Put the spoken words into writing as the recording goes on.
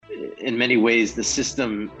in many ways, the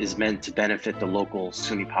system is meant to benefit the local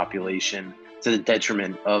Sunni population to the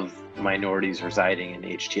detriment of minorities residing in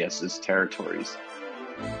HTS's territories.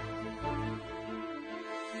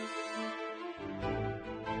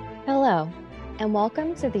 Hello, and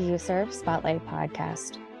welcome to the USCIRF Spotlight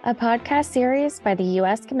Podcast, a podcast series by the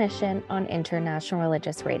U.S. Commission on International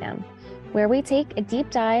Religious Freedom, where we take a deep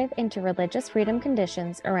dive into religious freedom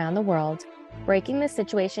conditions around the world, breaking the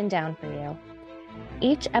situation down for you.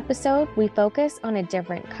 Each episode, we focus on a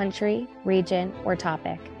different country, region, or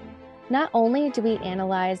topic. Not only do we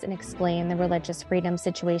analyze and explain the religious freedom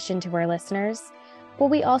situation to our listeners, but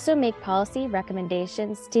we also make policy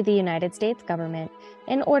recommendations to the United States government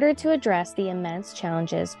in order to address the immense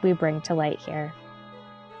challenges we bring to light here.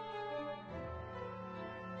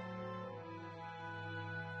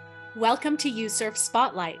 Welcome to USCIRF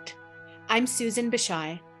Spotlight. I'm Susan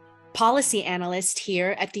Bishai, policy analyst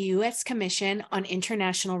here at the U.S. Commission on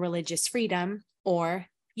International Religious Freedom, or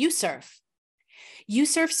USCIRF.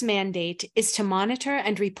 USCIRF's mandate is to monitor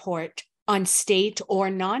and report on state or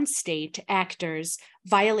non-state actors'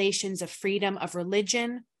 violations of freedom of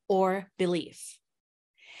religion or belief.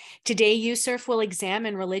 Today, USCIRF will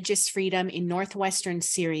examine religious freedom in northwestern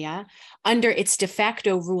Syria under its de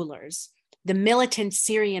facto rulers, the militant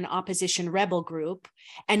Syrian opposition rebel group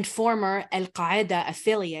and former Al-Qaeda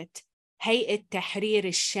affiliate, Hayat Tahrir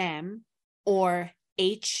al-Sham, or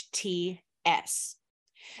HTS.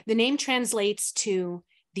 The name translates to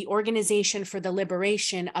the Organization for the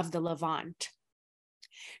Liberation of the Levant.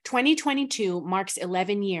 2022 marks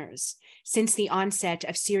 11 years since the onset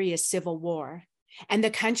of Syria's civil war, and the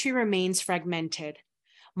country remains fragmented.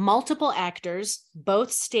 Multiple actors,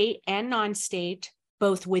 both state and non-state,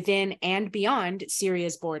 both within and beyond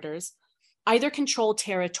Syria's borders, either control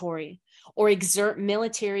territory or exert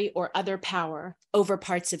military or other power over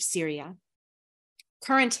parts of Syria.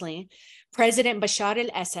 Currently, President Bashar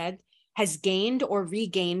al-Assad has gained or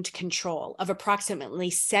regained control of approximately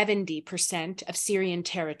 70% of Syrian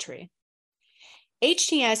territory.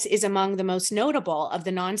 HTS is among the most notable of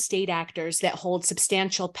the non-state actors that hold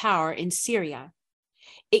substantial power in Syria.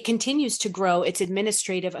 It continues to grow its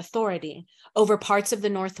administrative authority over parts of the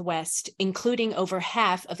northwest, including over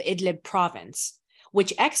half of Idlib province,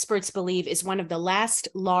 which experts believe is one of the last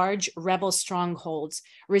large rebel strongholds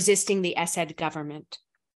resisting the Assad government.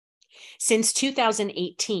 Since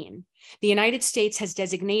 2018, the United States has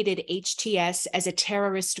designated HTS as a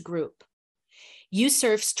terrorist group.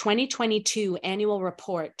 USCIRF's 2022 annual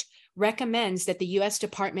report recommends that the U.S.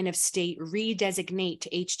 Department of State redesignate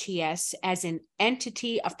HTS as an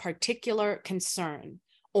entity of particular concern,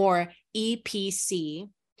 or EPC,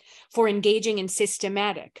 for engaging in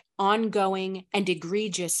systematic, ongoing, and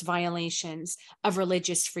egregious violations of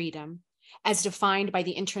religious freedom, as defined by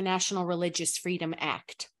the International Religious Freedom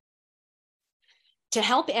Act. To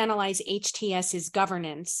help analyze HTS's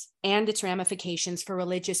governance and its ramifications for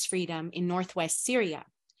religious freedom in northwest Syria,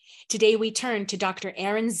 today we turn to Dr.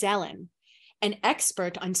 Aaron Zelin, an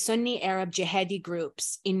expert on Sunni Arab jihadi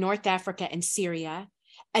groups in North Africa and Syria,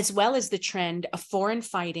 as well as the trend of foreign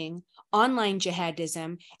fighting, online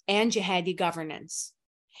jihadism, and jihadi governance.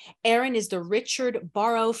 Aaron is the Richard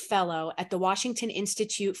Barrow Fellow at the Washington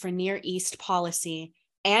Institute for Near East Policy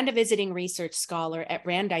and a visiting research scholar at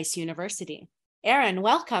Brandeis University. Aaron,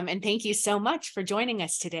 welcome, and thank you so much for joining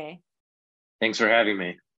us today. Thanks for having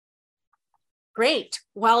me. Great.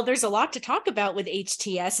 Well, there's a lot to talk about with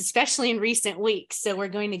HTS, especially in recent weeks, so we're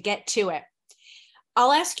going to get to it.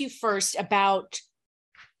 I'll ask you first about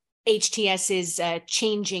HTS's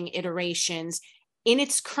changing iterations. In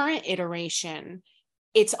its current iteration,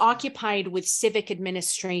 it's occupied with civic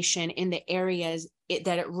administration in the areas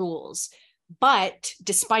that it rules. But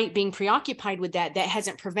despite being preoccupied with that, that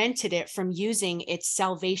hasn't prevented it from using its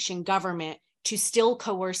salvation government to still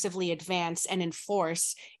coercively advance and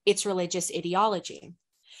enforce its religious ideology.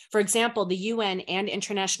 For example, the UN and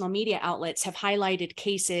international media outlets have highlighted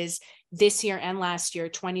cases this year and last year,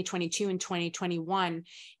 2022 and 2021,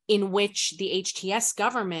 in which the HTS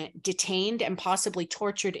government detained and possibly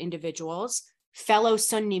tortured individuals, fellow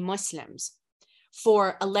Sunni Muslims,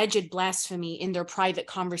 for alleged blasphemy in their private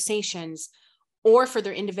conversations or for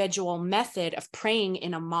their individual method of praying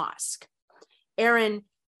in a mosque. Aaron,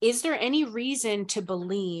 is there any reason to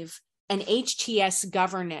believe an HTS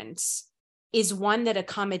governance is one that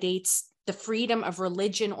accommodates the freedom of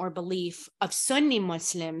religion or belief of Sunni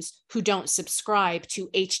Muslims who don't subscribe to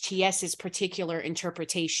HTS's particular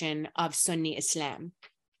interpretation of Sunni Islam?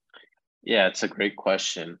 Yeah, it's a great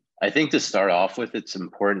question. I think to start off with, it's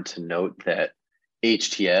important to note that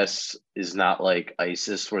HTS is not like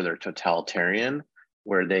ISIS where they're totalitarian.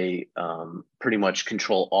 where they pretty much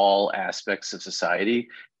control all aspects of society.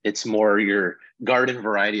 It's more your garden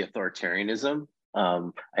variety authoritarianism.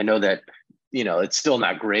 I know that, it's still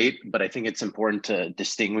not great, but I think it's important to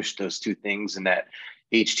distinguish those two things, and that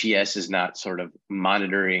HTS is not sort of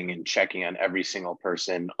monitoring and checking on every single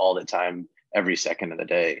person all the time, every second of the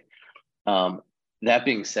day. That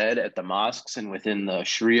being said, at the mosques and within the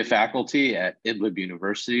Sharia faculty at Idlib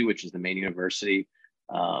University, which is the main university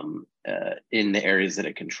in the areas that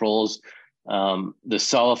it controls, the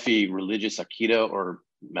Salafi religious Aqidah or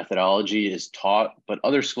methodology is taught, but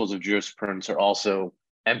other schools of jurisprudence are also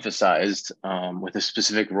emphasized with a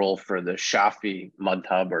specific role for the Shafi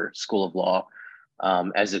madhab or school of law,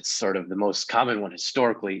 as it's sort of the most common one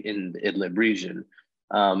historically in the Idlib region.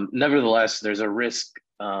 Nevertheless, there's a risk,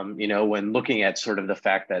 when looking at sort of the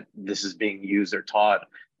fact that this is being used or taught,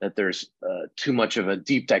 that there's too much of a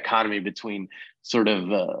deep dichotomy between sort of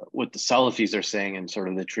what the Salafis are saying and sort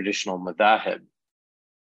of the traditional madhahib.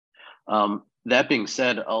 That being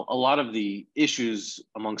said, a lot of the issues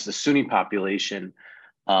amongst the Sunni population,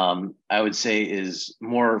 I would say, is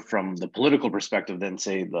more from the political perspective than,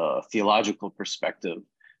 say, the theological perspective.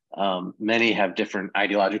 Many have different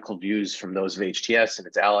ideological views from those of HTS and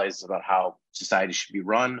its allies about how society should be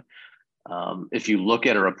run. If you look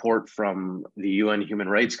at a report from the UN Human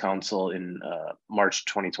Rights Council in March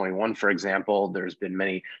 2021, for example, there's been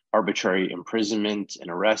many arbitrary imprisonment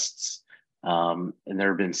and arrests. And there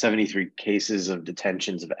have been 73 cases of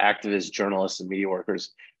detentions of activists, journalists, and media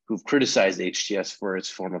workers who've criticized HTS for its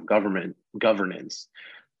form of governance.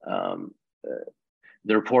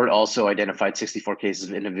 The report also identified 64 cases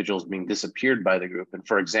of individuals being disappeared by the group. And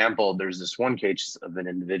for example, there's this one case of an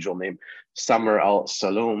individual named Samar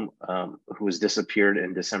al-Saloom, who was disappeared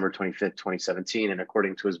in December 25th, 2017. And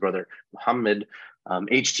according to his brother, Muhammad,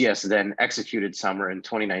 HTS then executed Samar in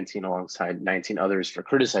 2019 alongside 19 others for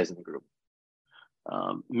criticizing the group.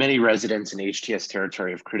 Many residents in HTS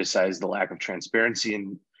territory have criticized the lack of transparency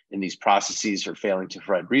in these processes for failing to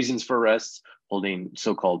provide reasons for arrests, holding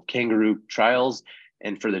so-called kangaroo trials,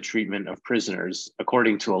 and for the treatment of prisoners.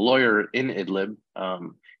 According to a lawyer in Idlib,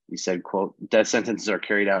 he said, quote, "Death sentences are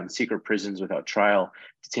carried out in secret prisons without trial.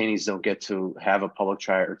 Detainees don't get to have a public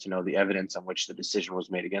trial or to know the evidence on which the decision was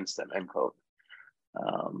made against them," end quote.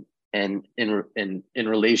 And in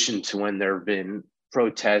relation to when there have been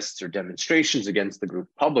protests or demonstrations against the group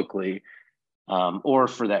publicly, or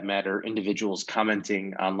for that matter, individuals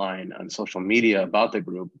commenting online on social media about the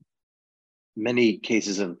group, many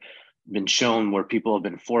cases have been shown where people have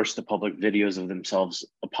been forced to public videos of themselves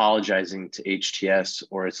apologizing to HTS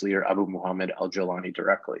or its leader, Abu Muhammad al-Jawlani,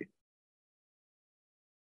 directly.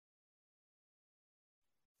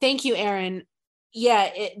 Thank you, Aaron. Yeah,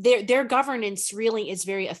 their governance really is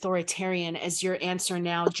very authoritarian, as your answer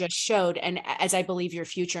now just showed, and as I believe your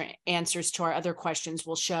future answers to our other questions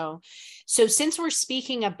will show. So since we're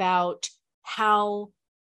speaking about how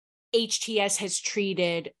HTS has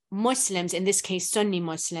treated Muslims, in this case, Sunni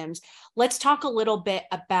Muslims, let's talk a little bit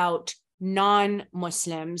about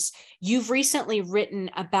non-Muslims. You've recently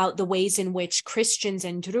written about the ways in which Christians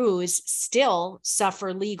and Druze still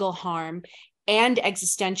suffer legal harm and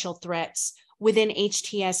existential threats within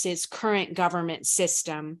HTS's current government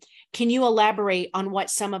system. Can you elaborate on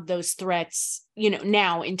what some of those threats,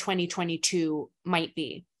 now in 2022 might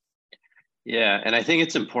be? Yeah, and I think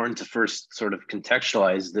it's important to first sort of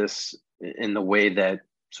contextualize this in the way that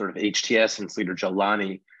sort of HTS and its leader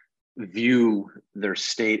Jawlani view their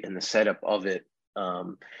state and the setup of it.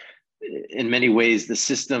 In many ways, the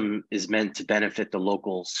system is meant to benefit the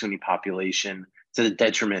local Sunni population to the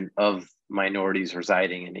detriment of minorities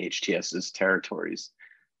residing in HTS's territories.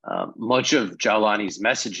 Much of Jawlani's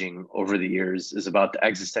messaging over the years is about the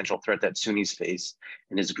existential threat that Sunnis face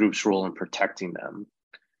and his group's role in protecting them.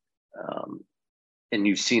 And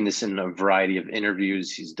you've seen this in a variety of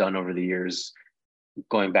interviews he's done over the years,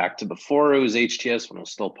 going back to before it was HTS, when it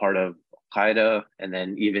was still part of Al-Qaeda, and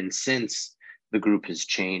then even since the group has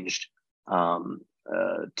changed to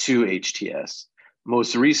HTS.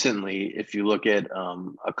 Most recently, if you look at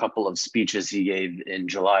a couple of speeches he gave in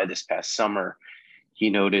July this past summer, he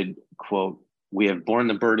noted, quote, "We have borne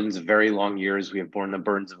the burdens of very long years. We have borne the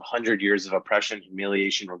burdens of 100 years of oppression,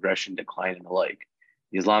 humiliation, regression, decline, and the like.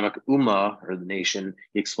 The Islamic Ummah, or the nation,"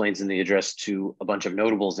 he explains in the address to a bunch of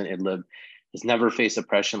notables in Idlib, "has never faced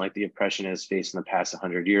oppression like the oppression it has faced in the past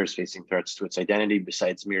 100 years, facing threats to its identity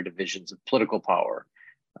besides mere divisions of political power."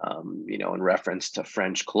 In reference to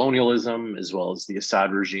French colonialism, as well as the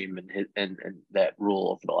Assad regime and that rule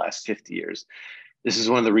over the last 50 years. This is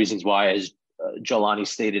one of the reasons why, as Jawlani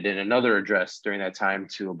stated in another address during that time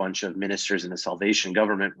to a bunch of ministers in the Salvation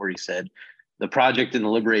government, where he said, The project in the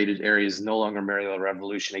liberated areas is no longer merely a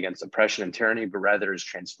revolution against oppression and tyranny, but rather is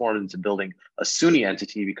transformed into building a Sunni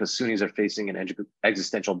entity because Sunnis are facing an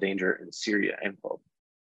existential danger in Syria, end quote.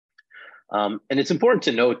 And it's important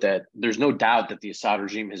to note that there's no doubt that the Assad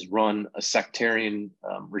regime has run a sectarian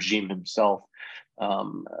regime himself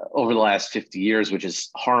over the last 50 years, which has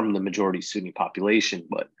harmed the majority Sunni population,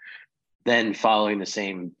 but then following the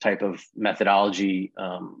same type of methodology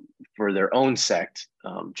for their own sect,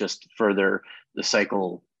 just further the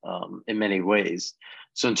cycle in many ways.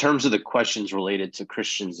 So in terms of the questions related to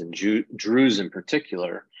Christians and Druze in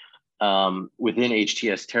particular, within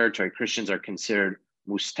HTS territory, Christians are considered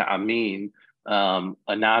musta'amin,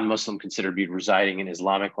 a non-Muslim considered to be residing in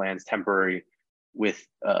Islamic lands temporary with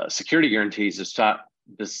security guarantees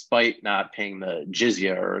despite not paying the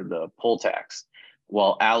jizya or the poll tax,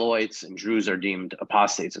 while Alawites and Druze are deemed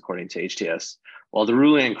apostates according to HTS. While the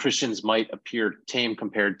ruling in Christians might appear tame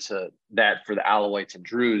compared to that for the Alawites and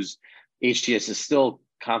Druze, HTS has still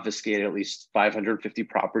confiscated at least 550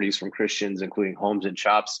 properties from Christians, including homes and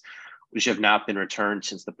shops, which have not been returned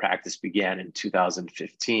since the practice began in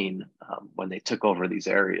 2015, when they took over these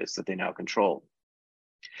areas that they now control.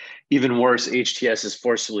 Even worse, HTS has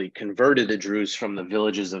forcibly converted the Druze from the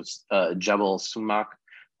villages of Jebel Sumak,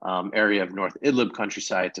 area of North Idlib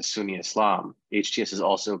countryside, to Sunni Islam. HTS has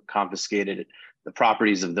also confiscated the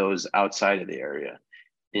properties of those outside of the area.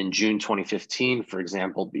 In June 2015, for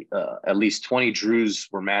example, at least 20 Druze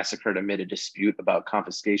were massacred amid a dispute about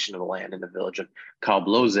confiscation of the land in the village of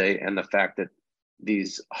Kalblose, and the fact that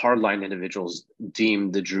these hardline individuals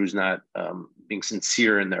deemed the Druze not being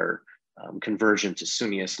sincere in their conversion to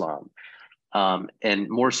Sunni Islam. And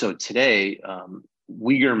more so today,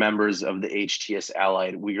 Uyghur members of the HTS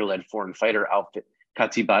allied Uyghur-led foreign fighter outfit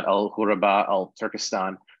Katibat al-Huraba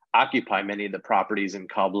al-Turkestan occupy many of the properties in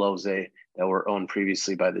Kalblose that were owned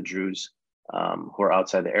previously by the Druze who are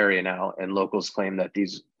outside the area now. And locals claim that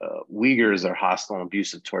these Uyghurs are hostile and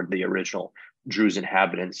abusive toward the original Druze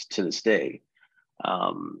inhabitants to this day.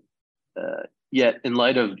 Yet, in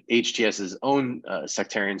light of HTS's own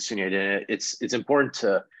sectarian Sunni identity, it's important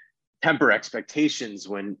to temper expectations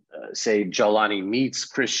when, say, Jawlani meets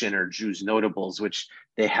Christian or Druze notables, which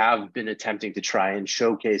they have been attempting to try and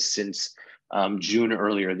showcase since June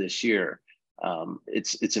earlier this year.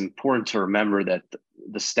 It's important to remember that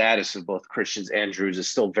the status of both Christians and Druze is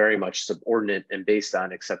still very much subordinate and based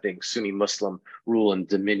on accepting Sunni Muslim rule and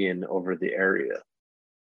dominion over the area.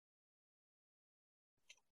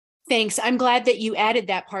 Thanks. I'm glad that you added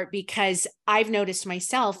that part, because I've noticed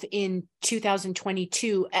myself in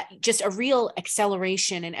 2022 just a real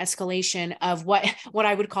acceleration and escalation of what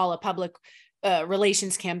I would call a public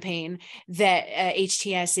relations campaign that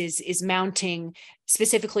HTS is mounting,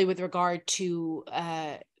 specifically with regard to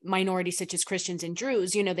minorities such as Christians and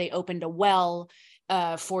Druze. You know, they opened a well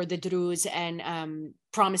for the Druze and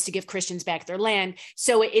promised to give Christians back their land.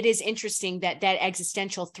 So it is interesting that that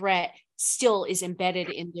existential threat still is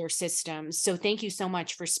embedded in their systems. So thank you so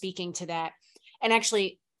much for speaking to that. And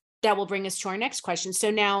actually, that will bring us to our next question.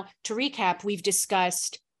 So now, to recap, we've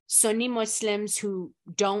discussed Sunni Muslims who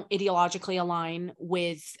don't ideologically align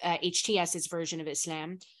with HTS's version of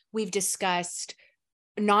Islam. We've discussed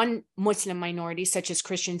non-Muslim minorities such as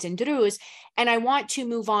Christians and Druze. And I want to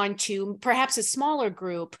move on to perhaps a smaller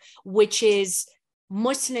group, which is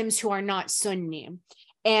Muslims who are not Sunni.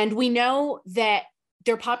 And we know that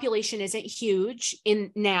their population isn't huge in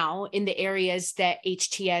the areas that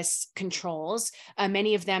HTS controls.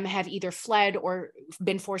 Many of them have either fled or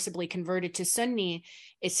been forcibly converted to Sunni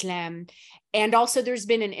Islam. And also there's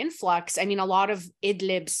been an influx. I mean, a lot of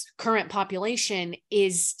Idlib's current population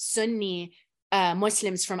is Sunni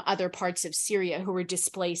Muslims from other parts of Syria who were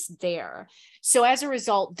displaced there. So as a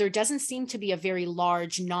result, there doesn't seem to be a very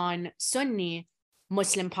large non-Sunni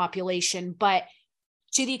Muslim population, but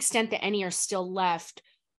to the extent that any are still left,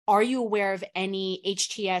 are you aware of any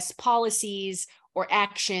HTS policies or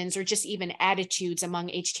actions or just even attitudes among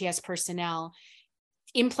HTS personnel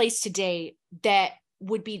in place today that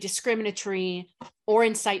would be discriminatory or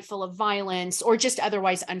insightful of violence or just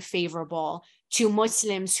otherwise unfavorable to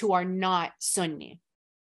Muslims who are not Sunni?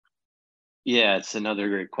 Yeah, it's another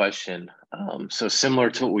great question. So similar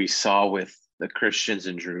to what we saw with the Christians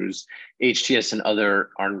and Druze, HTS and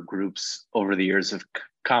other armed groups over the years have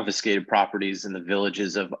confiscated properties in the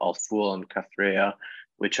villages of Al-Ful and Kathreya,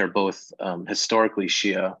 which are both historically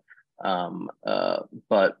Shia,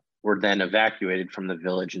 but were then evacuated from the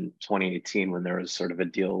village in 2018 when there was sort of a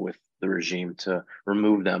deal with the regime to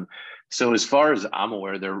remove them. So as far as I'm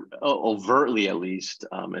aware, they're overtly, at least,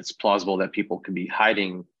 it's plausible that people could be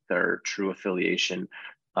hiding their true affiliation,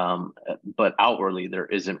 but outwardly there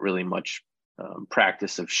isn't really much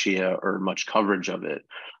practice of Shia or much coverage of it.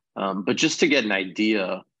 But just to get an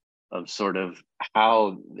idea of sort of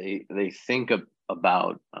how they think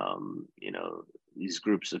about these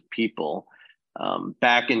groups of people.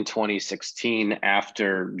 Back in 2016,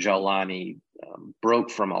 after Jawlani broke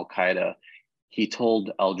from Al-Qaeda, he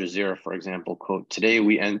told Al Jazeera, for example, quote, "Today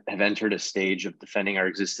we have entered a stage of defending our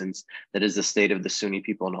existence that is the state of the Sunni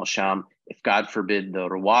people in Al-Sham. If God forbid the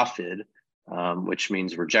Rawafid," which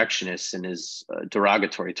means rejectionists and is a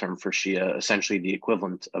derogatory term for Shia, essentially the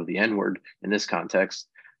equivalent of the N-word in this context,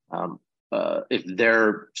 if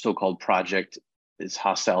their so-called project is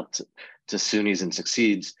hostile to Sunnis and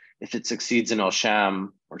succeeds, if it succeeds in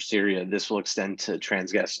Al-Sham or Syria, this will extend to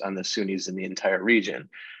transgress on the Sunnis in the entire region.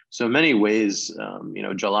 So in many ways,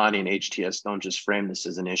 Jawlani and HTS don't just frame this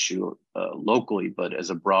as an issue locally, but as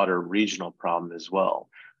a broader regional problem as well.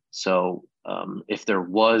 So if there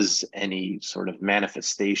was any sort of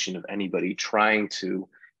manifestation of anybody trying to,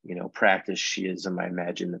 practice Shiism, I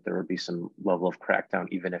imagine that there would be some level of crackdown,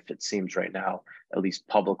 even if it seems right now, at least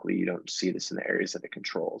publicly, you don't see this in the areas that it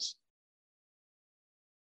controls.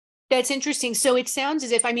 That's interesting. So it sounds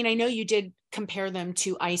as if, I know you did compare them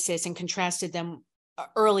to ISIS and contrasted them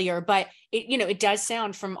earlier, but it does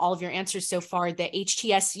sound from all of your answers so far that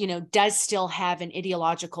HTS, does still have an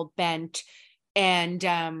ideological bent. And,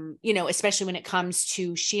 especially when it comes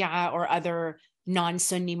to Shia or other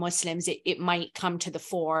non-Sunni Muslims, it might come to the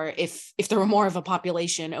fore if there were more of a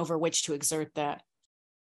population over which to exert that.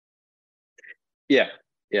 Yeah,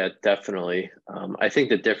 definitely. I think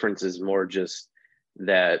the difference is more just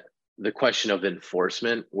that the question of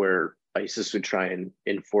enforcement, where ISIS would try and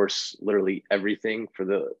enforce literally everything for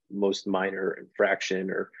the most minor infraction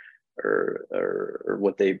or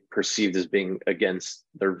what they perceived as being against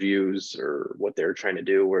their views or what they're trying to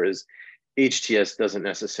do, whereas HTS doesn't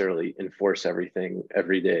necessarily enforce everything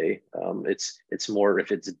every day. It's more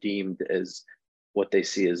if it's deemed as what they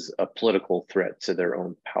see as a political threat to their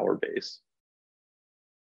own power base.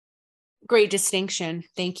 Great distinction.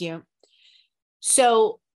 Thank you.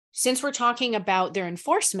 So since we're talking about their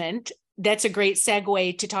enforcement, that's a great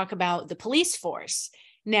segue to talk about the police force.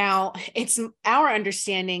 Now, it's our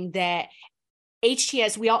understanding that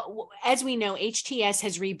HTS, as we know, HTS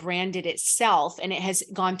has rebranded itself, and it has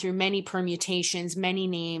gone through many permutations, many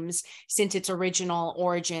names since its original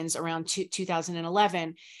origins around 2011.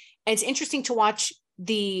 And it's interesting to watch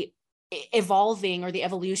the evolving or the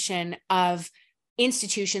evolution of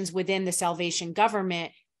institutions within the Salvation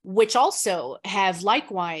Government, which also have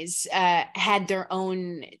likewise had their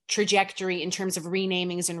own trajectory in terms of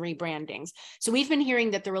renamings and rebrandings. So we've been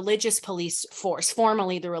hearing that the religious police force,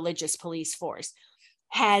 formerly the religious police force,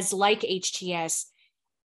 has, like HTS,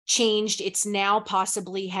 changed. It's now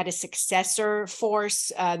possibly had a successor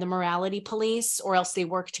force, the morality police, or else they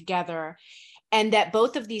work together. And that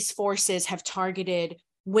both of these forces have targeted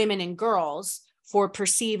women and girls for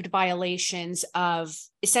perceived violations of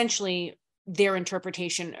essentially their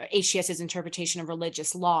interpretation, HTS's interpretation of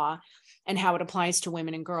religious law and how it applies to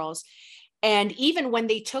women and girls. And even when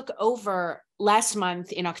they took over last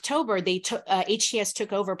month in October, HTS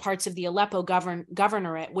took over parts of the Aleppo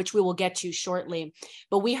governorate, which we will get to shortly.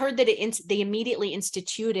 But we heard that they immediately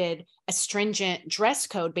instituted a stringent dress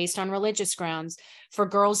code based on religious grounds for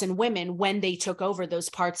girls and women when they took over those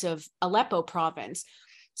parts of Aleppo province.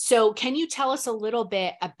 So can you tell us a little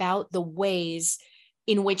bit about the ways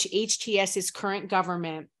in which HTS's current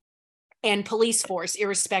government and police force,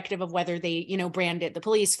 irrespective of whether they, brand it the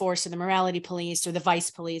police force or the morality police or the vice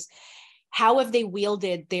police, how have they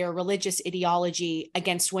wielded their religious ideology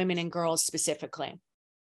against women and girls specifically?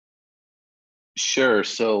 Sure.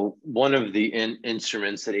 So one of the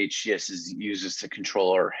instruments that HTS uses to control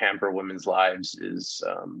or hamper women's lives is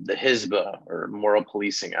the Hizbah, or moral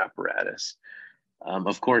policing apparatus.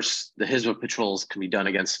 Of course, the Hizbah patrols can be done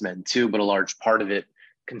against men too, but a large part of it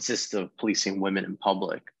consists of policing women in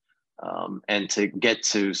public. And to get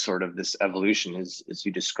to sort of this evolution, as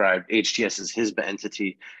you described, HTS's Hizbah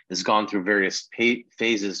entity has gone through various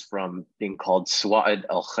phases, from being called Suwaid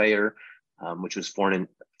al-Khair, which was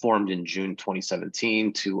formed in June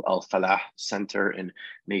 2017, to Al-Falah Center in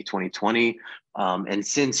May 2020. And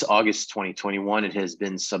since August 2021, it has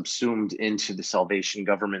been subsumed into the Salvation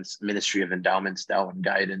Government's Ministry of Endowments, Dawah and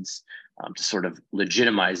Guidance, to sort of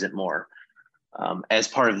legitimize it more. As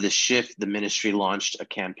part of this shift, the ministry launched a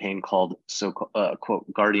campaign called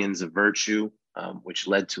quote, Guardians of Virtue, which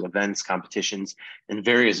led to events, competitions, and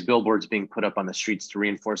various billboards being put up on the streets to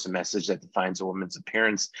reinforce a message that defines a woman's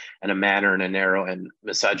appearance and a manner in a narrow and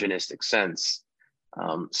misogynistic sense.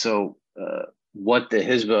 So what the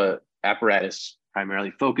Hizbah apparatus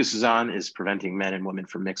primarily focuses on is preventing men and women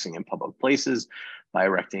from mixing in public places by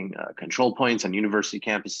erecting control points on university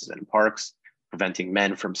campuses and parks, preventing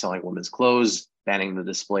men from selling women's clothes, banning the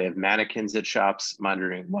display of mannequins at shops,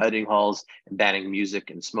 monitoring wedding halls, and banning music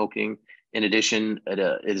and smoking. In addition, it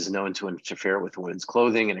is known to interfere with women's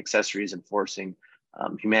clothing and accessories and forcing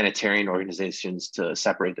humanitarian organizations to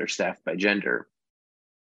separate their staff by gender.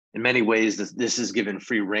 In many ways, this has given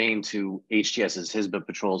free rein to HTS's Hizbah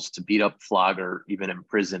patrols to beat up, flog, or even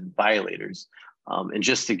imprison violators. And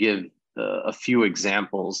just to give a few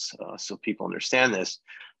examples so people understand this,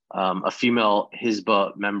 a female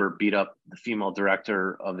Hizbah member beat up the female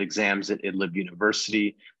director of exams at Idlib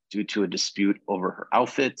University due to a dispute over her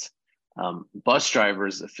outfit. Bus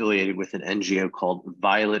drivers affiliated with an NGO called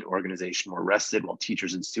Violet Organization were arrested while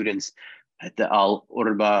teachers and students at the Al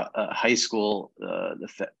Urba High School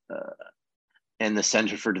and the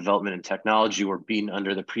Center for Development and Technology were beaten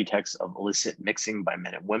under the pretext of illicit mixing by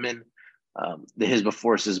men and women. The Hizbah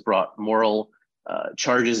forces brought moral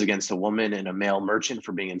charges against a woman and a male merchant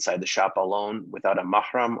for being inside the shop alone without a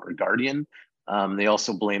mahram or guardian. They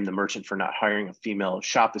also blamed the merchant for not hiring a female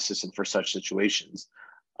shop assistant for such situations.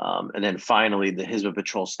 And then finally, the Hizbah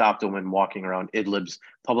patrol stopped a woman walking around Idlib's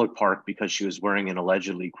public park because she was wearing an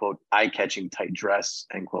allegedly, quote, eye-catching tight dress,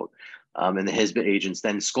 end quote. And the Hizbah agents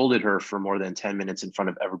then scolded her for more than 10 minutes in front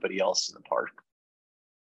of everybody else in the park.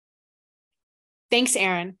 Thanks,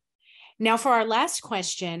 Aaron. Now for our last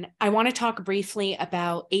question, I want to talk briefly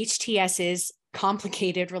about HTS's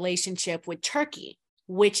complicated relationship with Turkey,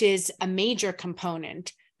 which is a major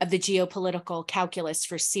component of the geopolitical calculus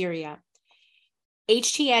for Syria.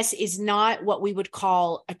 HTS is not what we would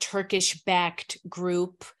call a Turkish-backed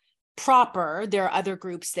group proper. There are other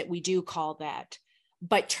groups that we do call that.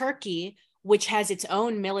 But Turkey, which has its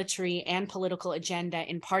own military and political agenda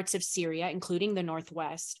in parts of Syria, including the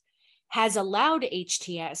Northwest, has allowed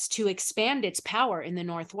HTS to expand its power in the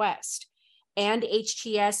Northwest. And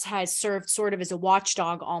HTS has served sort of as a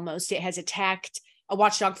watchdog almost. It has attacked, a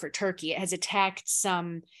watchdog for Turkey. It has attacked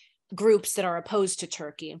some groups that are opposed to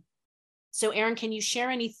Turkey. So Aaron, can you share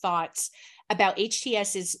any thoughts about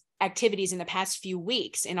HTS's activities in the past few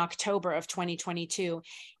weeks in October of 2022,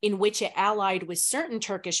 in which it allied with certain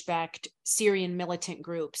Turkish-backed Syrian militant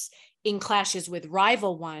groups in clashes with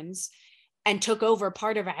rival ones and took over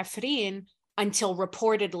part of Afrin until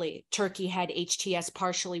reportedly Turkey had HTS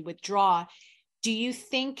partially withdraw? Do you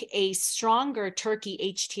think a stronger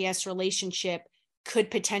Turkey-HTS relationship could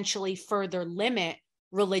potentially further limit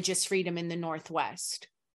religious freedom in the Northwest?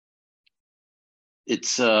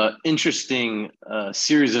 It's an interesting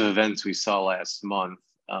series of events we saw last month.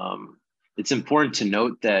 It's important to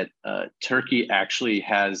note that Turkey actually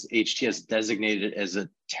has HTS designated as a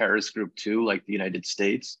terrorist group too, like the United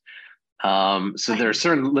States. So there are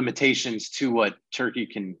certain limitations to what Turkey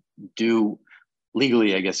can do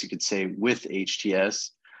legally, I guess you could say, with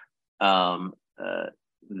HTS.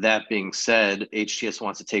 That being said, HTS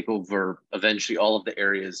wants to take over eventually all of the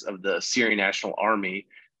areas of the Syrian National Army,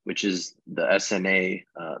 which is the SNA,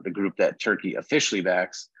 the group that Turkey officially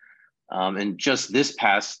backs. And just this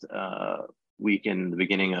past week, in the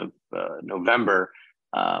beginning of November,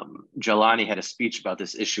 Jalani had a speech about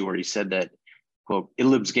this issue where he said that, quote,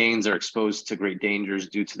 Idlib's gains are exposed to great dangers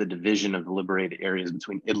due to the division of the liberated areas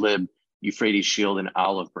between Idlib, Euphrates Shield, and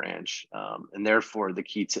Olive Branch. And therefore, the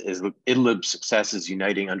key to Idlib's success is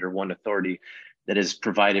uniting under one authority that has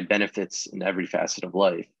provided benefits in every facet of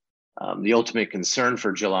life. The ultimate concern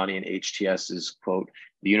for Jalani and HTS is, quote,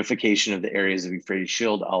 the unification of the areas of Euphrates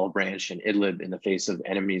Shield, Olive Branch, and Idlib in the face of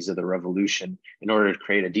enemies of the revolution in order to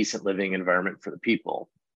create a decent living environment for the people.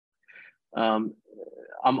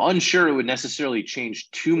 I'm unsure it would necessarily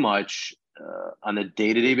change too much on a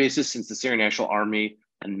day-to-day basis, since the Syrian National Army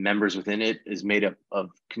and members within it is made up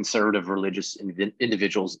of conservative religious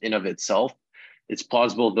individuals in of itself. It's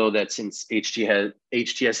plausible, though, that since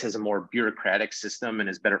HTS has a more bureaucratic system and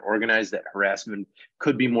is better organized, that harassment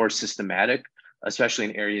could be more systematic, especially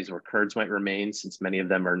in areas where Kurds might remain, since many of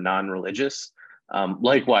them are non-religious.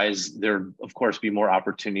 Likewise, there, of course, be more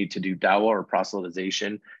opportunity to do dawah or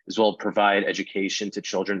proselytization, as well as provide education to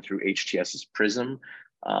children through HTS's PRISM.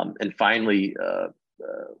 And finally,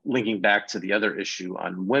 linking back to the other issue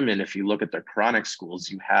on women, if you look at their Quranic schools,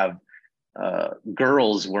 you have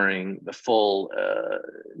girls wearing the full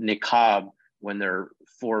niqab when they're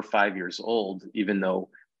 4 or 5 years old, even though,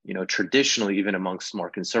 you know, traditionally, even amongst more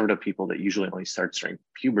conservative people, that usually only starts during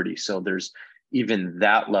puberty. So there's even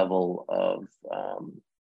that level of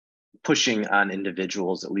pushing on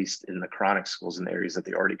individuals, at least in the Quranic schools, in the areas that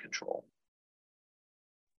they already control.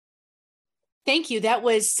 Thank you. That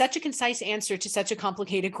was such a concise answer to such a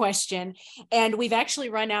complicated question. And we've actually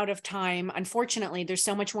run out of time. Unfortunately, there's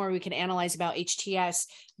so much more we can analyze about HTS,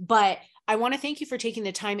 but I want to thank you for taking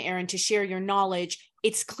the time, Erin, to share your knowledge.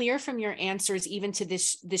 It's clear from your answers, even to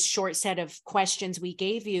this short set of questions we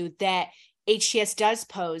gave you, that HTS does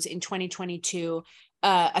pose in 2022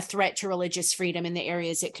 a threat to religious freedom in the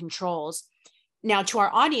areas it controls. Now, to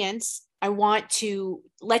our audience, I want to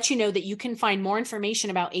let you know that you can find more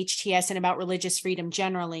information about HTS and about religious freedom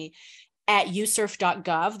generally at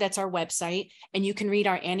usurf.gov. That's our website. And you can read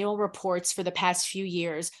our annual reports for the past few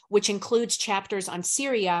years, which includes chapters on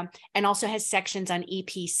Syria and also has sections on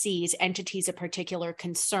EPCs, entities of particular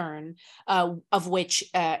concern, of which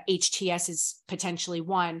HTS is potentially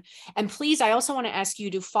one. And please, I also want to ask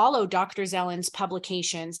you to follow Dr. Zelen's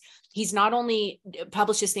publications. He's not only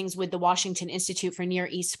publishes things with the Washington Institute for Near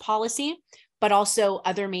East Policy, but also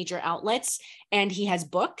other major outlets. And he has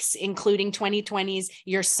books, including 2020's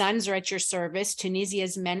Your Sons Are at Your Service,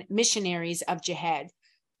 Tunisia's Missionaries of Jihad.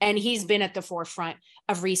 And he's been at the forefront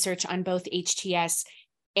of research on both HTS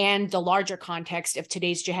and the larger context of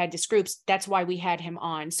today's jihadist groups. That's why we had him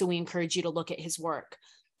on. So we encourage you to look at his work.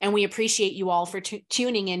 And we appreciate you all for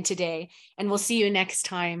tuning in today. And we'll see you next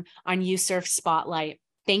time on USURF Spotlight.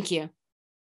 Thank you.